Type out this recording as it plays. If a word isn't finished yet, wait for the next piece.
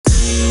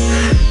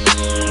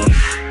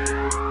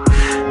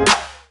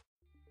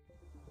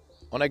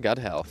On a gut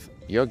health,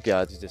 your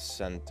gut is the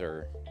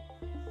center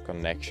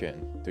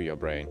connection to your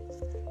brain.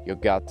 Your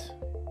gut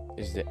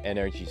is the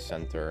energy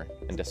center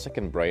and the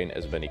second brain,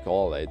 as many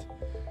call it,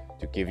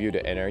 to give you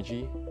the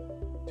energy,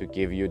 to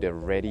give you the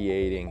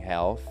radiating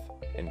health,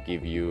 and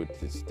give you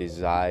this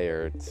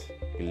desired,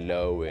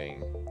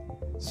 glowing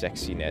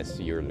sexiness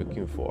you're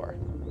looking for.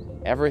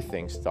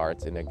 Everything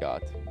starts in the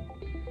gut.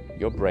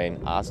 Your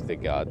brain asks the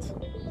gut,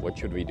 what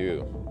should we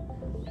do?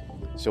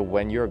 So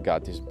when your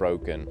gut is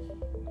broken,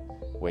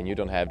 when you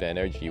don't have the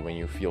energy, when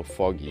you feel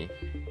foggy,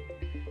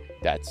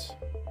 that's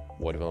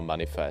what will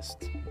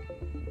manifest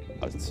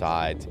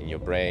outside in your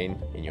brain,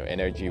 in your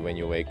energy when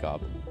you wake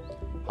up.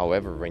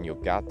 However, when your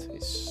gut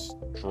is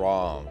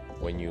strong,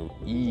 when you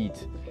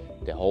eat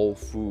the whole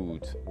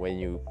food, when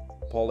you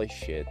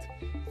polish it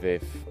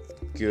with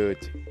good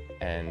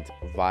and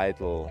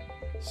vital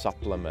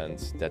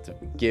supplements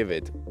that give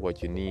it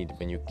what you need,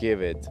 when you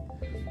give it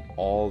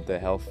all the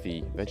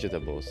healthy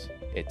vegetables,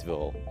 it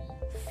will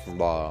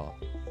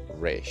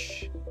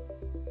flourish.